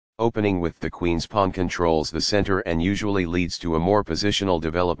Opening with the queen's pawn controls the center and usually leads to a more positional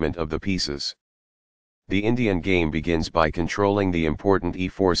development of the pieces. The Indian game begins by controlling the important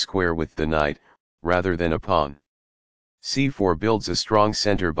e4 square with the knight, rather than a pawn. c4 builds a strong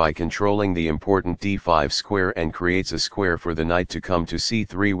center by controlling the important d5 square and creates a square for the knight to come to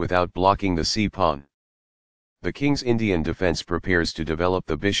c3 without blocking the c-pawn. The king's Indian defense prepares to develop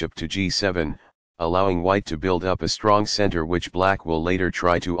the bishop to g7, allowing white to build up a strong center which black will later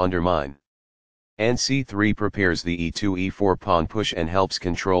try to undermine. And c3 prepares the e2-e4 pawn push and helps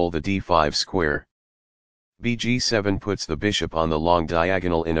control the d5 square. bg7 puts the bishop on the long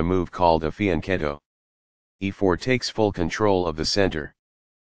diagonal in a move called a fianchetto. e4 takes full control of the center.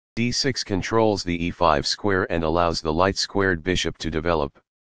 d6 controls the e5 square and allows the light-squared bishop to develop.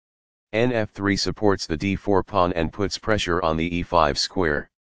 Nf3 supports the d4 pawn and puts pressure on the e5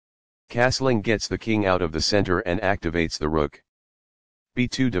 square. Castling gets the king out of the center and activates the rook.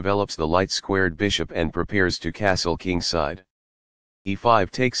 b2 develops the light-squared bishop and prepares to castle kingside.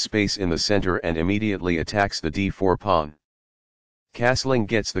 e5 takes space in the center and immediately attacks the d4 pawn. Castling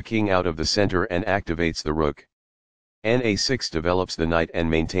gets the king out of the center and activates the rook. na6 develops the knight and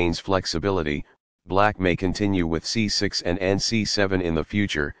maintains flexibility. Black may continue with c6 and nc7 in the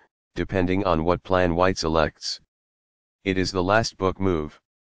future, depending on what plan white selects. It is the last book move.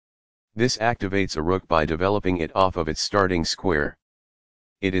 This activates a rook by developing it off of its starting square.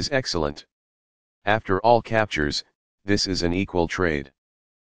 It is excellent. After all captures, this is an equal trade.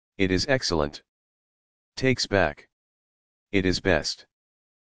 It is excellent. Takes back. It is best.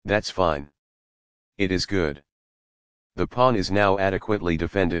 That's fine. It is good. The pawn is now adequately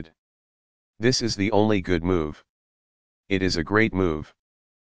defended. This is the only good move. It is a great move.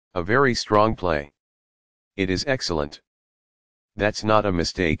 A very strong play. It is excellent. That's not a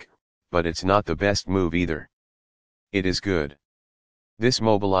mistake, but it's not the best move either. It is good. This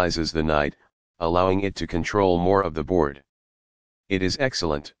mobilizes the knight, allowing it to control more of the board. It is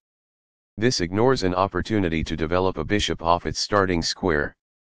excellent. This ignores an opportunity to develop a bishop off its starting square.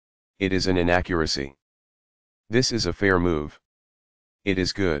 It is an inaccuracy. This is a fair move. It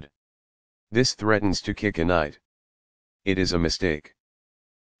is good. This threatens to kick a knight. It is a mistake.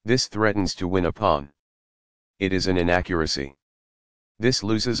 This threatens to win a pawn. It is an inaccuracy. This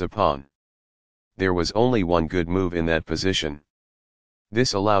loses a pawn. There was only one good move in that position.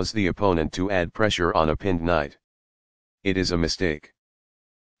 This allows the opponent to add pressure on a pinned knight. It is a mistake.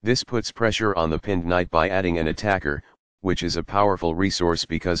 This puts pressure on the pinned knight by adding an attacker, which is a powerful resource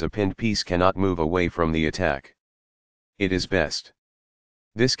because a pinned piece cannot move away from the attack. It is best.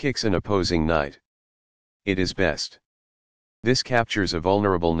 This kicks an opposing knight. It is best. This captures a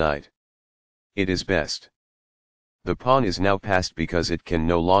vulnerable knight. It is best. The pawn is now passed because it can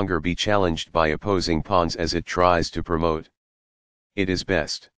no longer be challenged by opposing pawns as it tries to promote. It is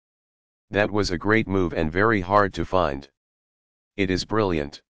best. That was a great move and very hard to find. It is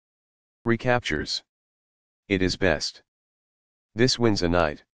brilliant. Recaptures. It is best. This wins a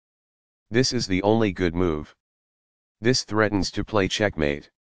knight. This is the only good move. This threatens to play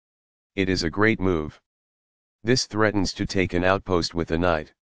checkmate. It is a great move. This threatens to take an outpost with a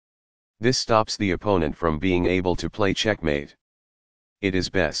knight. This stops the opponent from being able to play checkmate. It is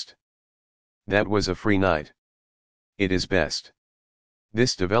best. That was a free knight. It is best.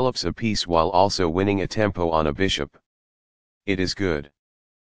 This develops a piece while also winning a tempo on a bishop. It is good.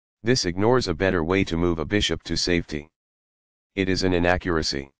 This ignores a better way to move a bishop to safety. It is an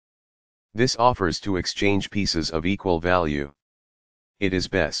inaccuracy. This offers to exchange pieces of equal value. It is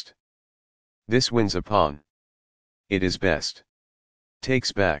best. This wins a pawn. It is best.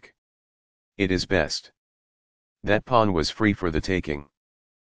 Takes back. It is best. That pawn was free for the taking.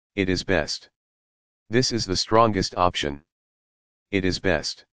 It is best. This is the strongest option. It is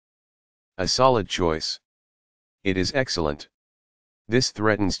best. A solid choice. It is excellent. This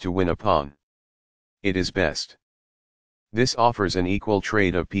threatens to win a pawn. It is best. This offers an equal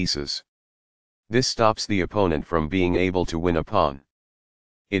trade of pieces. This stops the opponent from being able to win a pawn.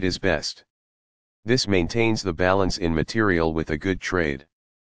 It is best. This maintains the balance in material with a good trade.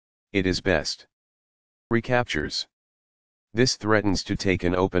 It is best. Recaptures. This threatens to take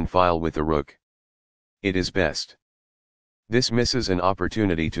an open file with a rook. It is best. This misses an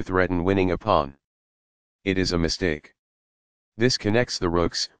opportunity to threaten winning a pawn. It is a mistake. This connects the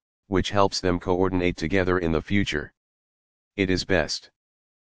rooks, which helps them coordinate together in the future. It is best.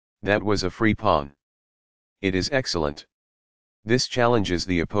 That was a free pawn. It is excellent. This challenges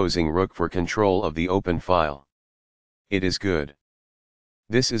the opposing rook for control of the open file. It is good.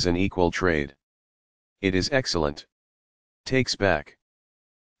 This is an equal trade. It is excellent. Takes back.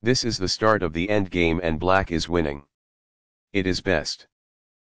 This is the start of the endgame and black is winning. It is best.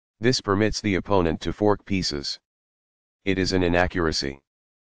 This permits the opponent to fork pieces. It is an inaccuracy.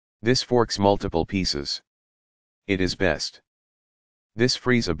 This forks multiple pieces. It is best. This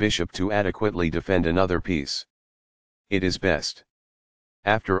frees a bishop to adequately defend another piece. It is best.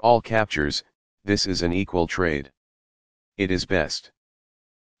 After all captures, this is an equal trade. It is best.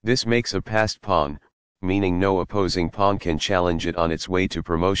 This makes a passed pawn, meaning no opposing pawn can challenge it on its way to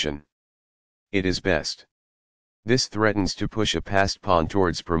promotion. It is best. This threatens to push a passed pawn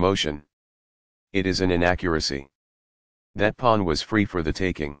towards promotion. It is an inaccuracy. That pawn was free for the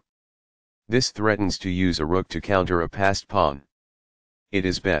taking. This threatens to use a rook to counter a passed pawn. It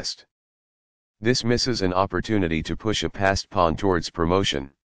is best. This misses an opportunity to push a passed pawn towards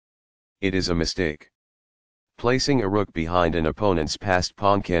promotion. It is a mistake. Placing a rook behind an opponent's passed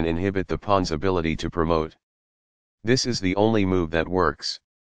pawn can inhibit the pawn's ability to promote. This is the only move that works.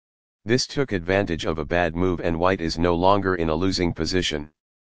 This took advantage of a bad move and white is no longer in a losing position.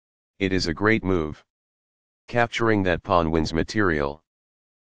 It is a great move. Capturing that pawn wins material.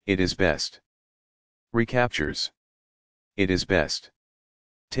 It is best. Recaptures. It is best.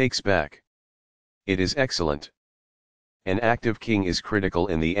 Takes back. It is excellent. An active king is critical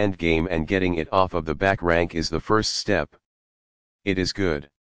in the endgame and getting it off of the back rank is the first step. It is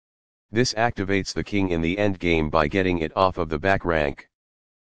good. This activates the king in the endgame by getting it off of the back rank.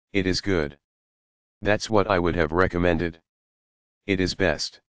 It is good. That's what I would have recommended. It is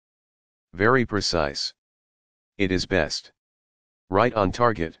best. Very precise. It is best. Right on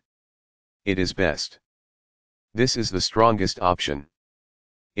target. It is best. This is the strongest option.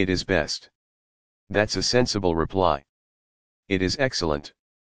 It is best. That's a sensible reply. It is excellent.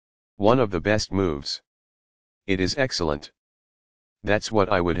 One of the best moves. It is excellent. That's what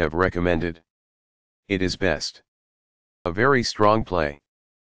I would have recommended. It is best. A very strong play.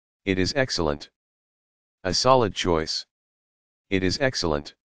 It is excellent. A solid choice. It is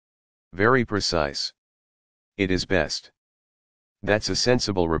excellent. Very precise. It is best. That's a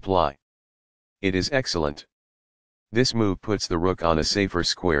sensible reply. It is excellent. This move puts the rook on a safer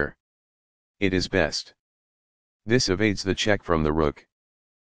square. It is best. This evades the check from the rook.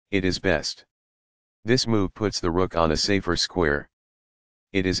 It is best. This move puts the rook on a safer square.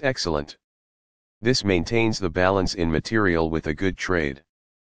 It is excellent. This maintains the balance in material with a good trade.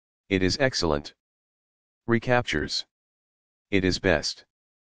 It is excellent. Recaptures. It is best.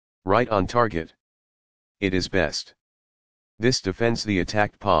 Right on target. It is best. This defends the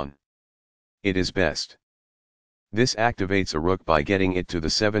attacked pawn. It is best. This activates a rook by getting it to the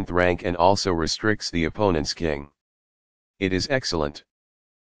 7th rank and also restricts the opponent's king. It is excellent.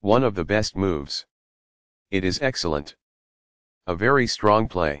 One of the best moves. It is excellent. A very strong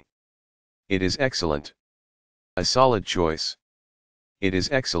play. It is excellent. A solid choice. It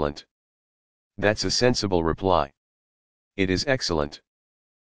is excellent. That's a sensible reply. It is excellent.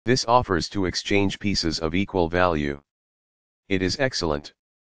 This offers to exchange pieces of equal value. It is excellent.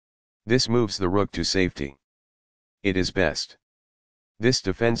 This moves the rook to safety. It is best. This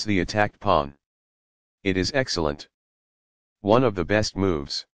defends the attacked pawn. It is excellent. One of the best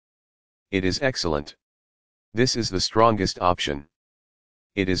moves. It is excellent. This is the strongest option.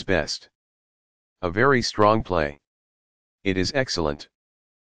 It is best. A very strong play. It is excellent.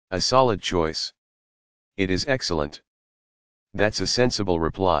 A solid choice. It is excellent. That's a sensible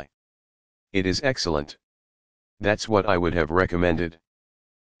reply. It is excellent. That's what I would have recommended.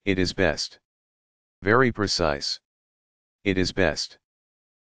 It is best. Very precise. It is best.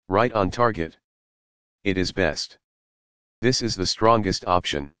 Right on target. It is best. This is the strongest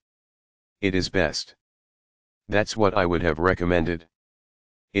option. It is best. That's what I would have recommended.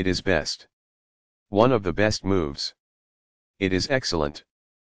 It is best. One of the best moves. It is excellent.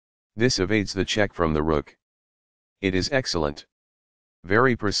 This evades the check from the rook. It is excellent.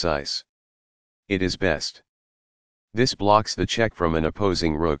 Very precise. It is best. This blocks the check from an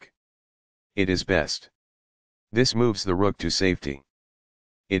opposing rook. It is best. This moves the rook to safety.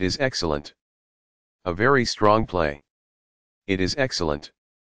 It is excellent. A very strong play. It is excellent.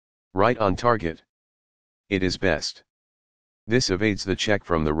 Right on target. It is best. This evades the check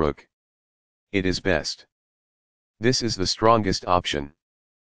from the rook. It is best. This is the strongest option.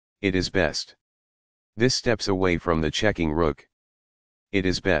 It is best. This steps away from the checking rook. It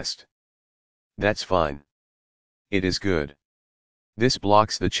is best. That's fine. It is good. This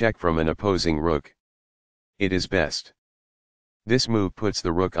blocks the check from an opposing rook. It is best. This move puts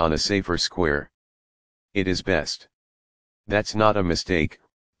the rook on a safer square. It is best. That's not a mistake,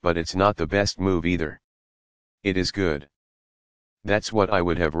 but it's not the best move either. It is good. That's what I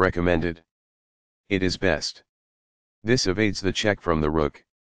would have recommended. It is best. This evades the check from the rook.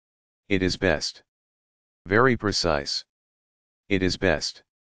 It is best. Very precise. It is best.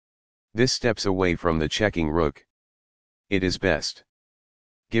 This steps away from the checking rook. It is best.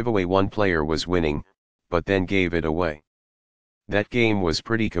 Giveaway one player was winning, but then gave it away. That game was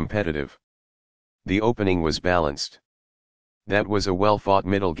pretty competitive. The opening was balanced. That was a well-fought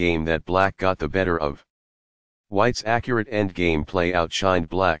middle game that black got the better of. White's accurate endgame play outshined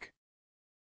black.